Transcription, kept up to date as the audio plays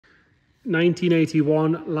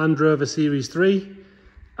1981 Land Rover Series 3.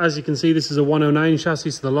 As you can see, this is a 109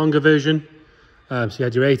 chassis, so the longer version. So you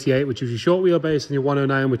had your 88, which was your short wheelbase, and your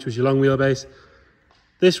 109, which was your long wheelbase.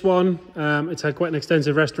 This one, it's had quite an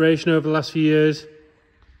extensive restoration over the last few years.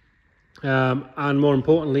 And more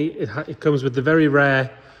importantly, it comes with the very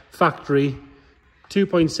rare factory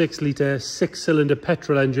 2.6 litre 6-cylinder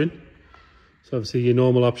petrol engine. So obviously your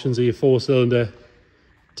normal options are your 4-cylinder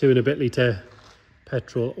 2 and a bit litre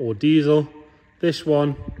petrol or diesel. This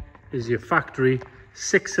one is your factory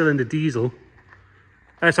 6-cylinder diesel.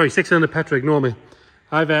 Sorry, 6-cylinder petrol, ignore me.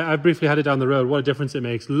 I've briefly had it down the road. What a difference it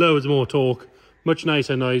makes. Loads more torque, much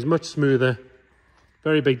nicer noise, much smoother.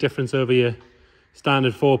 Very big difference over your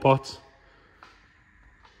standard 4-pots.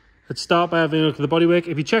 Let's start by having a look at the bodywork.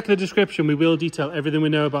 If you check the description, we will detail everything we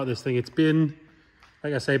know about this thing. It's been,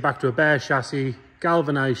 like I say, back to a bare chassis,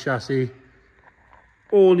 galvanized chassis,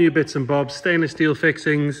 all new bits and bobs, stainless steel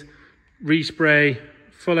fixings, respray,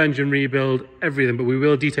 full engine rebuild, everything. But we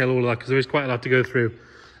will detail all of that because there is quite a lot to go through.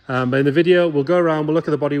 But in the video, we'll go around, we'll look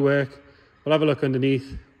at the bodywork, we'll have a look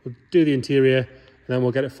underneath, we'll do the interior, and then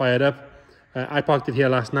we'll get it fired up. I parked it here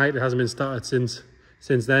last night. It hasn't been started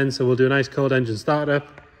since then, so we'll do a nice cold engine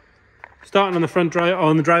startup. Starting on the front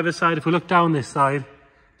on the driver's side, if we look down this side,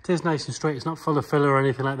 it is nice and straight. It's not full of filler or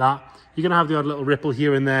anything like that. You're going to have the odd little ripple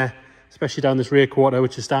here and there, especially down this rear quarter,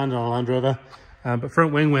 which is standard on a Land Rover. But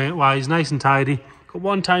front wing wise, nice and tidy. Got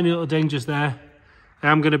one tiny little ding just there.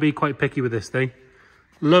 I am going to be quite picky with this thing.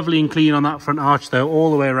 Lovely and clean on that front arch though,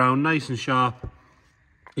 all the way around, nice and sharp.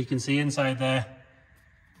 You can see inside there,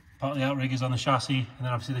 part of the outriggers on the chassis, and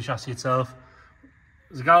then obviously the chassis itself.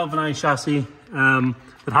 It's a galvanized chassis that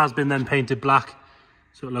has been then painted black,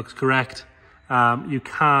 so it looks correct. You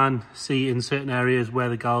can see in certain areas where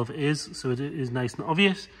the galv is, so it is nice and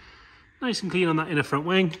obvious. Nice and clean on that inner front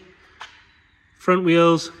wing. Front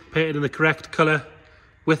wheels painted in the correct colour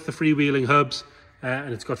with the freewheeling hubs,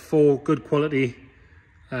 and it's got 4 good quality,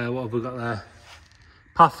 what have we got there?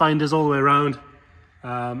 Pathfinders all the way around.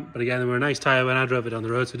 But again, they were a nice tyre when I drove it on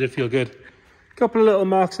the road, so it did feel good. Couple of little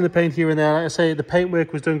marks in the paint here and there. Like I say, the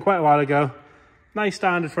paintwork was done quite a while ago. Nice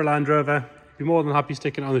standard for a Land Rover. Be more than happy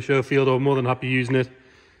sticking it on the show field, or more than happy using it.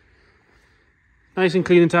 Nice and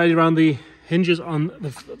clean and tidy around the hinges on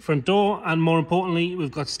the front door, and more importantly, we've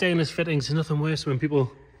got stainless fittings. There's nothing worse when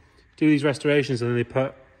people do these restorations and then they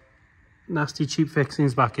put nasty cheap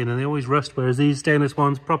fixings back in and they always rust, whereas these stainless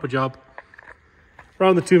ones, proper job.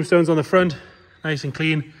 Around the tombstones on the front, nice and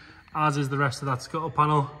clean, as is the rest of that scuttle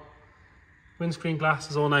panel. Windscreen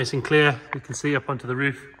glass is all nice and clear. You can see up onto the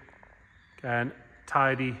roof. Again,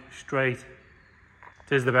 tidy, straight.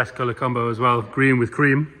 It is the best colour combo as well, green with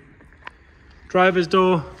cream. Driver's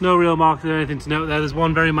door, no real marks or anything to note there. There's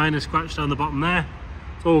one very minor scratch down the bottom there.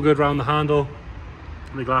 It's all good around the handle.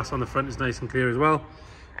 And the glass on the front is nice and clear as well.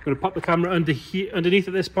 I'm going to pop the camera underneath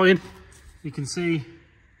at this point. You can see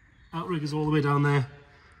outriggers all the way down there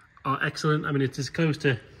are excellent. I mean, it's as close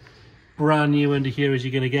to brand new under here as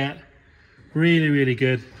you're going to get. Really, really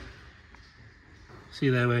good. See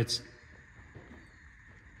there where it's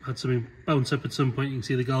had something bounce up at some point. You can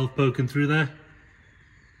see the galv poking through there.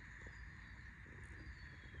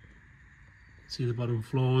 See the bottom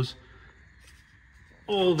floors.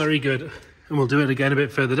 All very good. And we'll do it again a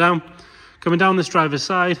bit further down. Coming down this driver's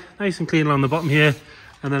side, nice and clean along the bottom here.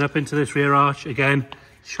 And then up into this rear arch. Again,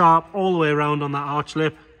 sharp all the way around on that arch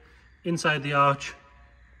lip. Inside the arch.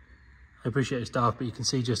 I appreciate it's dark, but you can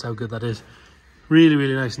see just how good that is. Really,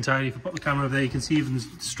 really nice and tidy. If you put the camera over there, you can see even the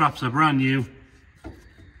straps are brand new.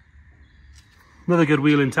 Another good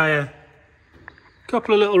wheel and tyre.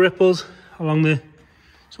 Couple of little ripples along the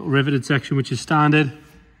sort of riveted section, which is standard.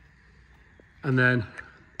 And then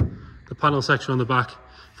the panel section on the back.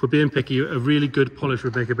 If we're being picky, a really good polish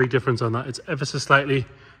would make a big difference on that. It's ever so slightly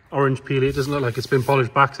orange peely. It doesn't look like it's been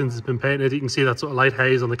polished back since it's been painted. You can see that sort of light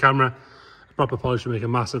haze on the camera. A proper polish would make a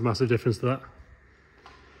massive, massive difference to that.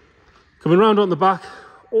 Coming round on the back,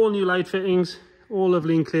 all new light fittings, all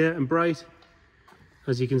lovely and clear and bright.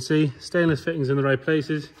 As you can see, stainless fittings in the right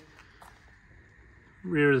places.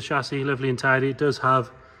 Rear of the chassis, lovely and tidy. It does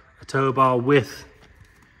have a tow bar with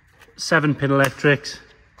 7-pin electrics.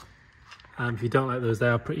 If you don't like those, they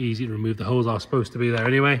are pretty easy to remove. The holes are supposed to be there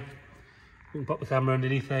anyway. You can pop the camera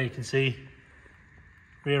underneath there, you can see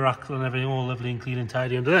rear axle and everything all lovely and clean and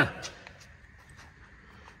tidy under there.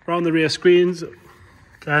 Around the rear screens,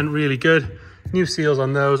 again, really good. New seals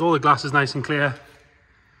on those, all the glass is nice and clear.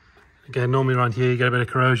 Again, normally around here you get a bit of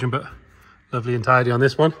corrosion, but lovely and tidy on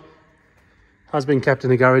this one. Has been kept in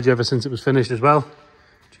the garage ever since it was finished as well,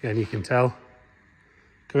 which again you can tell.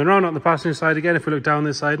 Coming around on the passenger side again, if we look down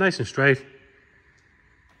this side, nice and straight.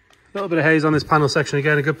 little bit of haze on this panel section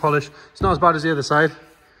again, a good polish. It's not as bad as the other side.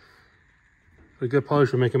 But a good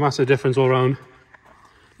polish will make a massive difference all around.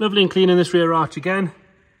 Lovely and clean in this rear arch again.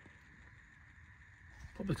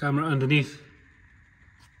 Put the camera underneath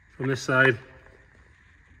from this side.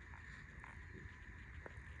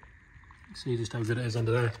 See just how good it is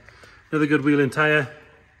under there. Another good wheel and tyre.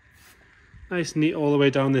 Nice and neat all the way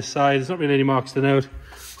down this side. There's not really any marks to note.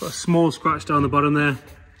 Got a small scratch down the bottom there.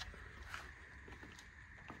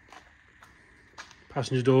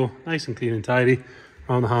 Passenger door, nice and clean and tidy.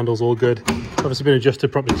 Around the handles, all good. Obviously been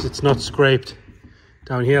adjusted properly because it's not scraped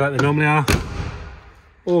down here like they normally are.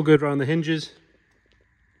 All good around the hinges.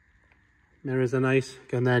 Mirrors are nice,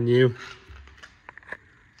 again they're new.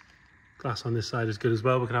 Glass on this side is good as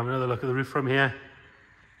well. We can have another look at the roof from here.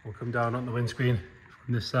 We'll come down on the windscreen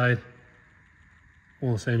from this side.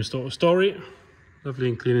 All the same sort of story. Lovely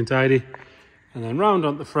and clean and tidy. And then round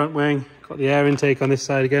on the front wing, got the air intake on this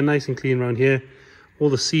side again, nice and clean around here. All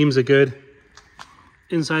the seams are good.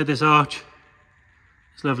 Inside this arch,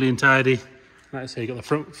 it's lovely and tidy. Like I say, you got the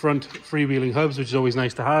front freewheeling hubs, which is always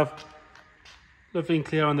nice to have. Lovely and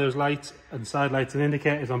clear on those lights and side lights and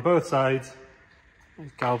indicators on both sides.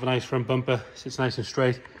 Galvanized front bumper, sits nice and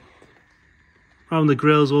straight. Around the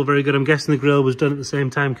grill's all very good. I'm guessing the grill was done at the same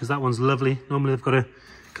time because that one's lovely. Normally they've got a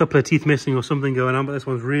couple of teeth missing or something going on, but this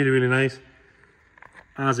one's really, really nice.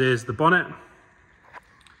 As is the bonnet. A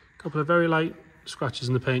couple of very light scratches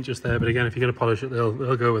in the paint just there, but again, if you're going to polish it,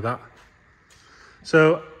 they'll go with that.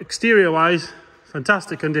 So exterior wise,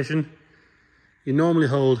 fantastic condition. You normally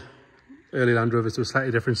hold early Land Rovers to a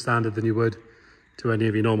slightly different standard than you would to any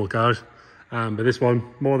of your normal cars, but this one,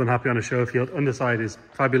 more than happy on a show field. Underside is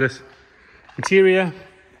fabulous. Interior,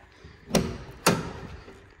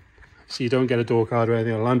 so you don't get a door card or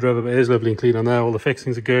anything on a Land Rover, but it is lovely and clean on there. All the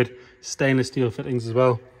fixings are good. Stainless steel fittings as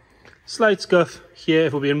well. Slight scuff here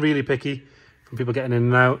if we're being really picky from people getting in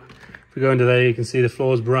and out. If we go under there, you can see the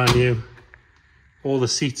floor is brand new. All the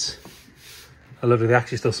seats are lovely. They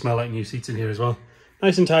actually still smell like new seats in here as well.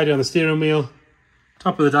 Nice and tidy on the steering wheel.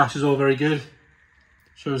 Top of the dash is all very good.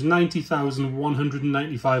 Shows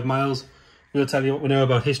 90,195 miles. We'll tell you what we know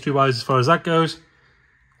about history-wise as far as that goes.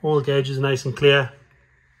 All the gauges are nice and clear.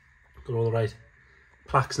 Got all the right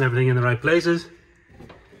plaques and everything in the right places.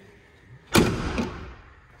 And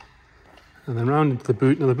then round into the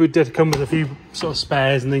boot. Now the boot did come with a few sort of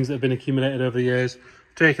spares and things that have been accumulated over the years.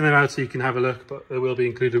 Taking them out so you can have a look, but they will be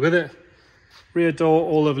included with it. Rear door,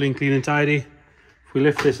 all lovely and clean and tidy. If we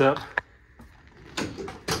lift this up,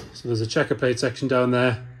 so there's a checker plate section down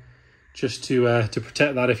there, just to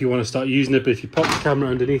protect that if you want to start using it. But if you pop the camera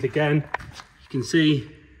underneath again, you can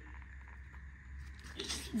see,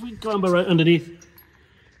 if we clamber right underneath,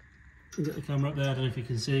 get the camera up there, I don't know if you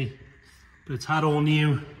can see, but it's had all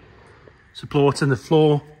new supports in the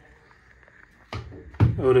floor.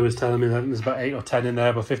 Owner was telling me that there's about 8 or 10 in there,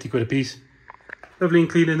 about 50 quid a piece. Lovely and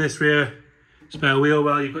clean in this rear spare wheel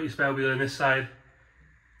well. You've got your spare wheel on this side,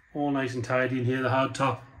 all nice and tidy in here. The hard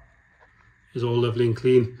top is all lovely and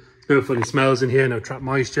clean. No funny smells in here, no trap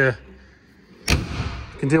moisture.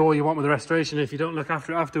 You can do all you want with the restoration. If you don't look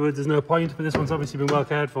after it afterwards, there's no point, but this one's obviously been well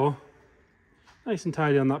cared for. Nice and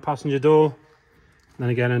tidy on that passenger door. And then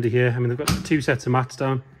again under here, I mean, they've got 2 sets of mats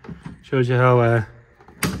down. Shows you how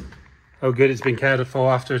good it's been cared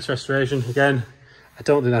for after its restoration. Again, I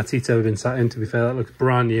don't think that seat's ever been sat in, to be fair. That looks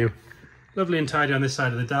brand new. Lovely and tidy on this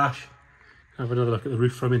side of the dash. Have another look at the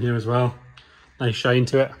roof from in here as well. Nice shine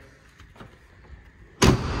to it.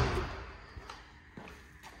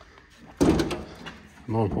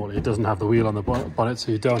 More importantly, it doesn't have the wheel on the bonnet,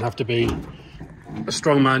 so you don't have to be a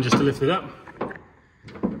strong man just to lift it up.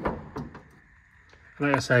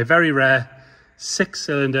 Like I say, very rare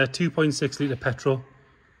 6-cylinder 2.6 litre petrol.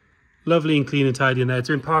 Lovely and clean and tidy in there. It's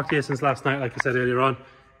been parked here since last night, like I said earlier on.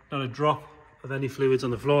 Not a drop of any fluids on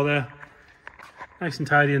the floor there. Nice and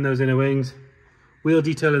tidy in those inner wings. Wheel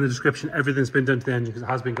detail in the description. Everything's been done to the engine because it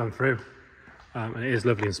has been gone through. And it is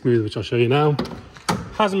lovely and smooth, which I'll show you now.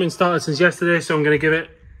 Hasn't been started since yesterday, so I'm going to give it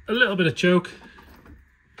a little bit of choke.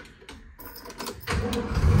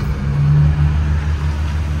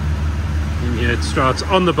 And here it starts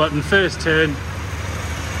on the button, first turn.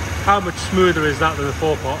 How much smoother is that than the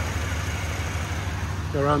 4-pot?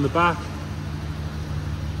 Go around the back.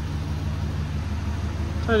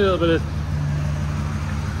 Tiny little bit of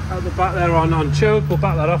out the back there on choke. We'll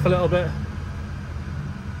back that off a little bit.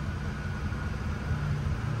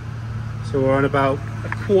 So we're on about a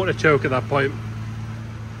 1/4 choke at that point.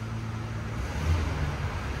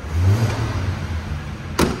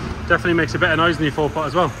 Definitely makes a better noise than your 4-pot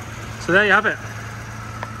as well. So there you have it.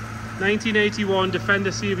 1981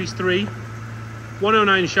 Defender Series 3.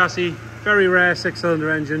 109 chassis, very rare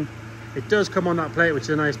 6-cylinder engine. It does come on that plate, which is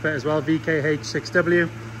a nice bit as well, VKH6W.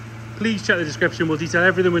 Please check the description, we'll detail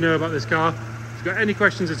everything we know about this car. If you've got any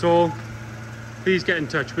questions at all, please get in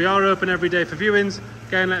touch. We are open every day for viewings.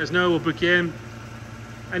 Again, let us know, we'll book you in.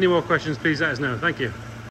 Any more questions, please let us know. Thank you.